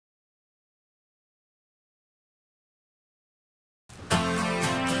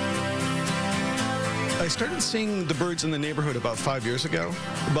I started seeing the birds in the neighborhood about 5 years ago.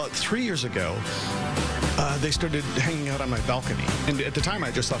 About 3 years ago, they started hanging out on my balcony. And at the time,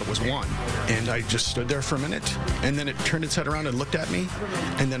 I just thought it was one. And I just stood there for a minute, and then it turned its head around and looked at me,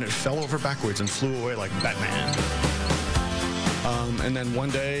 and then it fell over backwards and flew away like Batman. And then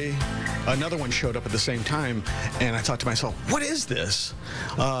one day, another one showed up at the same time, and I thought to myself, what is this?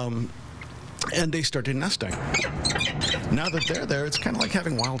 And they started nesting. Now that they're there, it's kind of like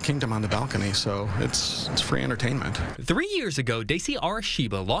having Wild Kingdom on the balcony, so it's free entertainment. 3 years ago, Daisy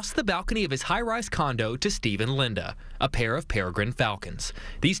Arashiba lost the balcony of his high-rise condo to Steve and Linda, a pair of peregrine falcons.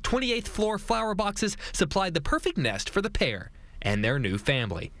 These 28th floor flower boxes supplied the perfect nest for the pair and their new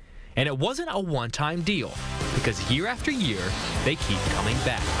family. And it wasn't a one-time deal, because year after year, they keep coming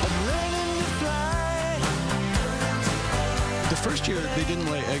back. The first year, they didn't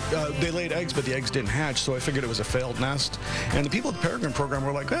lay eggs. They laid eggs, but the eggs didn't hatch, so I figured it was a failed nest. And the people at the Peregrine program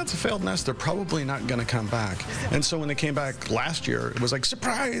were like, that's a failed nest. They're probably not going to come back. And so when they came back last year, it was like,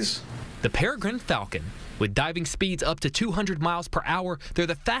 surprise! The peregrine falcon, with diving speeds up to 200 miles per hour, they're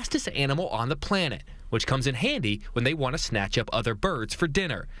the fastest animal on the planet, which comes in handy when they want to snatch up other birds for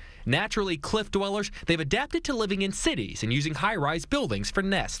dinner. Naturally cliff dwellers, they've adapted to living in cities and using high-rise buildings for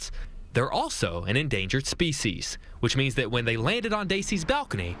nests. They're also an endangered species, which means that when they landed on Daisy's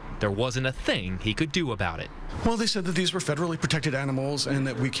balcony, there wasn't a thing he could do about it. Well, they said that these were federally protected animals and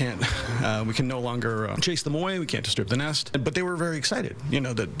that we can no longer chase them away, we can't disturb the nest. But they were very excited,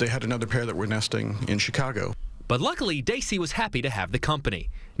 that they had another pair that were nesting in Chicago. But luckily, Daisy was happy to have the company.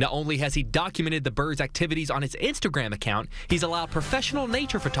 Not only has he documented the bird's activities on his Instagram account, he's allowed professional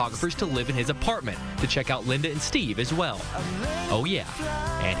nature photographers to live in his apartment to check out Linda and Steve as well. Oh yeah,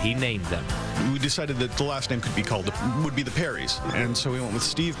 and he named them. We decided that the last name would be the Perrys. And so we went with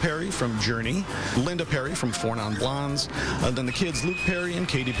Steve Perry from Journey, Linda Perry from Four Non Blondes, then the kids Luke Perry and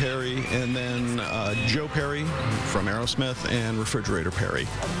Katy Perry, and then Joe Perry from Aerosmith and Refrigerator Perry.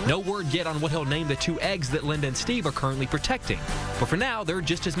 No word yet on what he'll name the two eggs that Linda and Steve are currently protecting. But for now, they're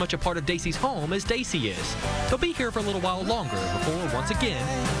just as much a part of Daisy's home as Daisy is. They'll be here for a little while longer before, once again,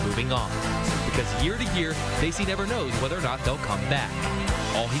 moving on. Because year to year, Daisy never knows whether or not they'll come back.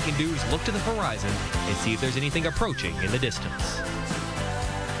 All he can do is look to the horizon and see if there's anything approaching in the distance.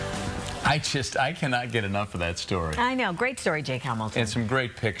 I cannot get enough of that story. I know. Great story, Jake Hamilton. And some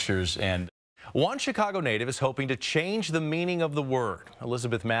great pictures. And one Chicago native is hoping to change the meaning of the word.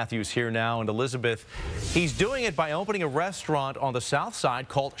 Elizabeth Matthews here now. And Elizabeth, he's doing it by opening a restaurant on the south side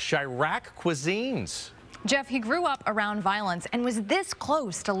called Chirac Cuisines. Jeff, he grew up around violence and was this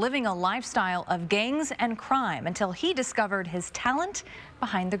close to living a lifestyle of gangs and crime until he discovered his talent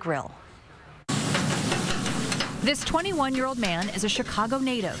behind the grill. This 21-year-old man is a Chicago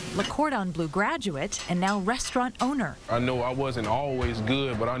native, Le Cordon Bleu graduate, and now restaurant owner. I know I wasn't always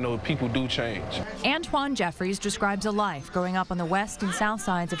good, but I know people do change. Antoine Jeffries describes a life growing up on the west and south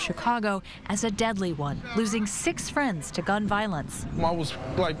sides of Chicago as a deadly one, losing 6 friends to gun violence. I was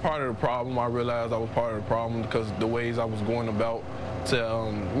like part of the problem. I realized I was part of the problem because the ways I was going about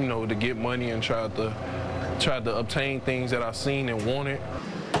to, to get money and try to obtain things that I seen and wanted.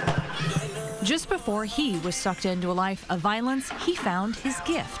 Just before he was sucked into a life of violence, he found his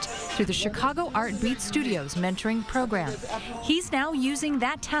gift through the Chicago Art Beat Studios mentoring program. He's now using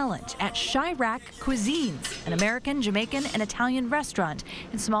that talent at Chirac Cuisines, an American, Jamaican, and Italian restaurant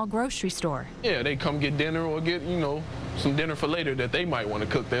and small grocery store. Yeah, they come get dinner or get, some dinner for later that they might want to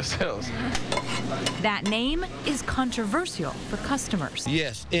cook themselves. That name is controversial for customers.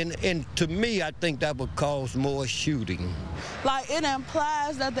 Yes, and to me, I think that would cause more shooting. Like, it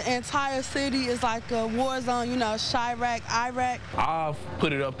implies that the entire city is like a war zone, Chirac, Iraq. I've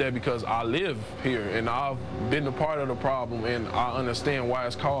put it up there because I live here and I've been a part of the problem and I understand why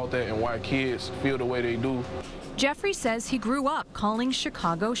it's called that and why kids feel the way they do. Jeffrey says he grew up calling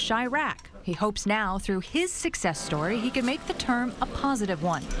Chicago Chirac. He hopes now, through his success story, he can make the term a positive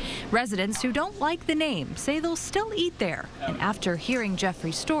one. Residents who don't like the name say they'll still eat there, and after hearing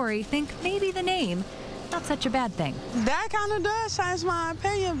Jeffrey's story, think maybe the name, not such a bad thing. That kind of does change my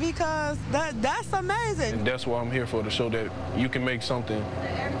opinion because that's amazing. And that's what I'm here for, to show that you can make something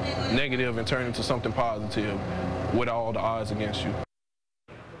negative and turn into something positive with all the odds against you.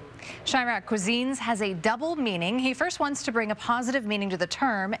 Chirac Cuisines has a double meaning. He first wants to bring a positive meaning to the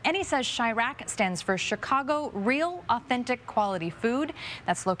term, and he says Chirac stands for Chicago Real Authentic Quality Food.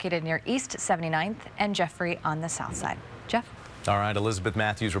 That's located near East 79th and Jeffrey on the south side. Jeff? All right, Elizabeth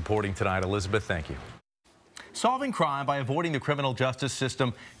Matthews reporting tonight. Elizabeth, thank you. Solving crime by avoiding the criminal justice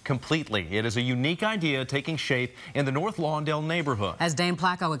system completely. It is a unique idea taking shape in the North Lawndale neighborhood. As Dane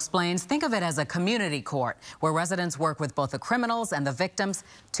Placco explains, think of it as a community court where residents work with both the criminals and the victims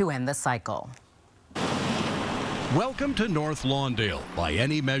to end the cycle. Welcome to North Lawndale, by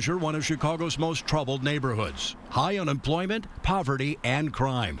any measure one of Chicago's most troubled neighborhoods. High unemployment, poverty, and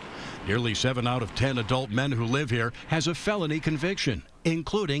crime. Nearly 7 out of 10 adult men who live here has a felony conviction,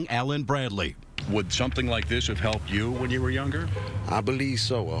 including Alan Bradley. Would something like this have helped you when you were younger? I believe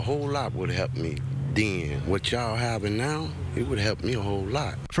so. A whole lot would help me then. What y'all having now, it would help me a whole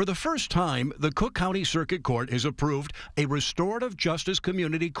lot. For the first time, the Cook County Circuit Court has approved a restorative justice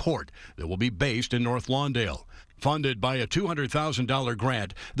community court that will be based in North Lawndale. Funded by a $200,000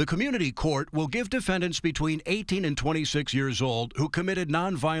 grant, the community court will give defendants between 18 and 26 years old who committed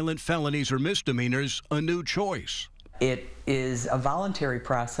nonviolent felonies or misdemeanors a new choice. It is a voluntary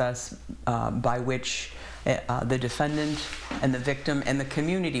process by which the defendant and the victim and the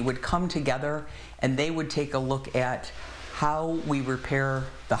community would come together, and they would take a look at how we repair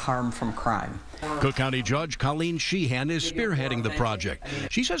the harm from crime. Cook County Judge Colleen Sheehan is spearheading the project.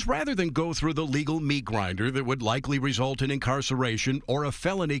 She says rather than go through the legal meat grinder that would likely result in incarceration or a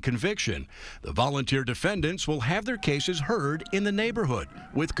felony conviction, the volunteer defendants will have their cases heard in the neighborhood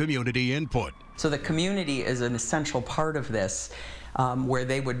with community input. So the community is an essential part of this, where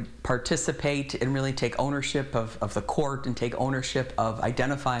they would participate and really take ownership of the court and take ownership of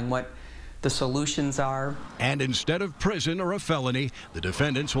identifying what the solutions are. And instead of prison or a felony, the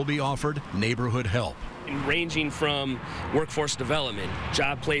defendants will be offered neighborhood help. Ranging from workforce development,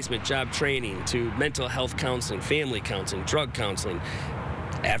 job placement, job training, to mental health counseling, family counseling, drug counseling,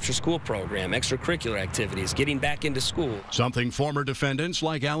 after-school program, extracurricular activities, getting back into school. Something former defendants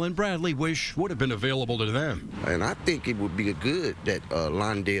like Alan Bradley wish would have been available to them. And I think it would be good that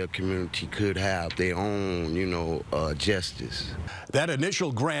Lawndale community could have their own, justice. That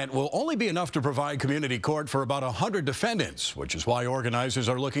initial grant will only be enough to provide community court for about 100 defendants, which is why organizers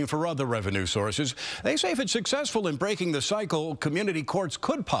are looking for other revenue sources. They say if it's successful in breaking the cycle, community courts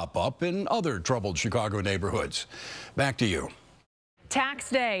could pop up in other troubled Chicago neighborhoods. Back to you. Tax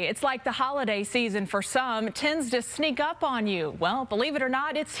day. It's like the holiday season for some. Tends to sneak up on you. Well, believe it or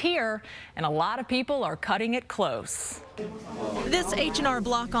not, it's here, and a lot of people are cutting it close. This H&R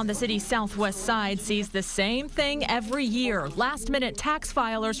Block on the city's southwest side sees the same thing every year. Last-minute tax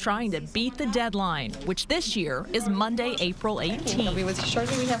filers trying to beat the deadline, which this year is Monday, April 18th. I'll be with you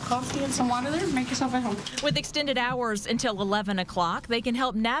shortly. We have coffee and some water there. Make yourself at home. With extended hours until 11 o'clock, they can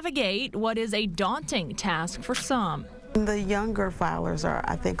help navigate what is a daunting task for some. The younger filers are,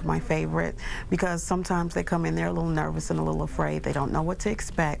 I think, my favorite, because sometimes they come in there a little nervous and a little afraid. They don't know what to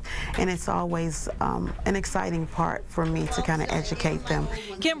expect, and it's always an exciting part for me to kind of educate them.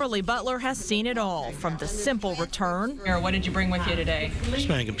 Kimberly Butler has seen it all, from the simple return. What did you bring with you today? Just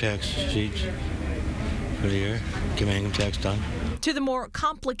my income tax sheets for the year. Get my income tax done. To the more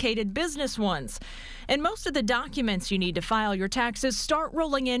complicated business ones. And most of the documents you need to file your taxes start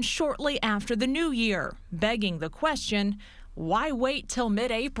rolling in shortly after the new year, begging the question, why wait till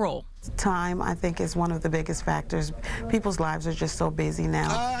mid-April? Time, I think, is one of the biggest factors. People's lives are just so busy now.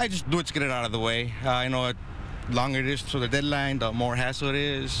 I just do it to get it out of the way. I know the longer it is to the deadline, the more hassle it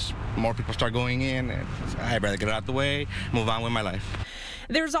is, more people start going in, and I'd rather get it out of the way, move on with my life.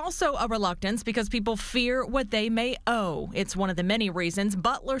 There's also a reluctance because people fear what they may owe. It's one of the many reasons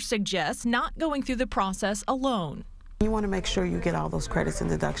Butler suggests not going through the process alone. You want to make sure you get all those credits and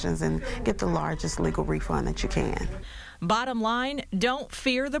deductions and get the largest legal refund that you can. Bottom line, don't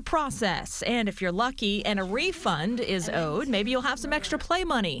fear the process. And if you're lucky and a refund is owed, maybe you'll have some extra play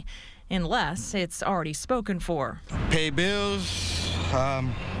money, unless it's already spoken for. Pay bills,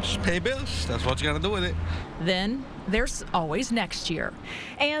 just pay bills. That's what you got to do with it. Then there's always next year.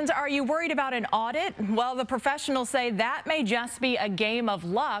 And are you worried about an audit? Well, the professionals say that may just be a game of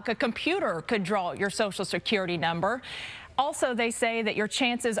luck. A computer could draw your Social Security number. Also, they say that your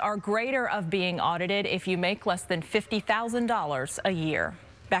chances are greater of being audited if you make less than $50,000 a year.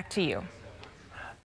 Back to you.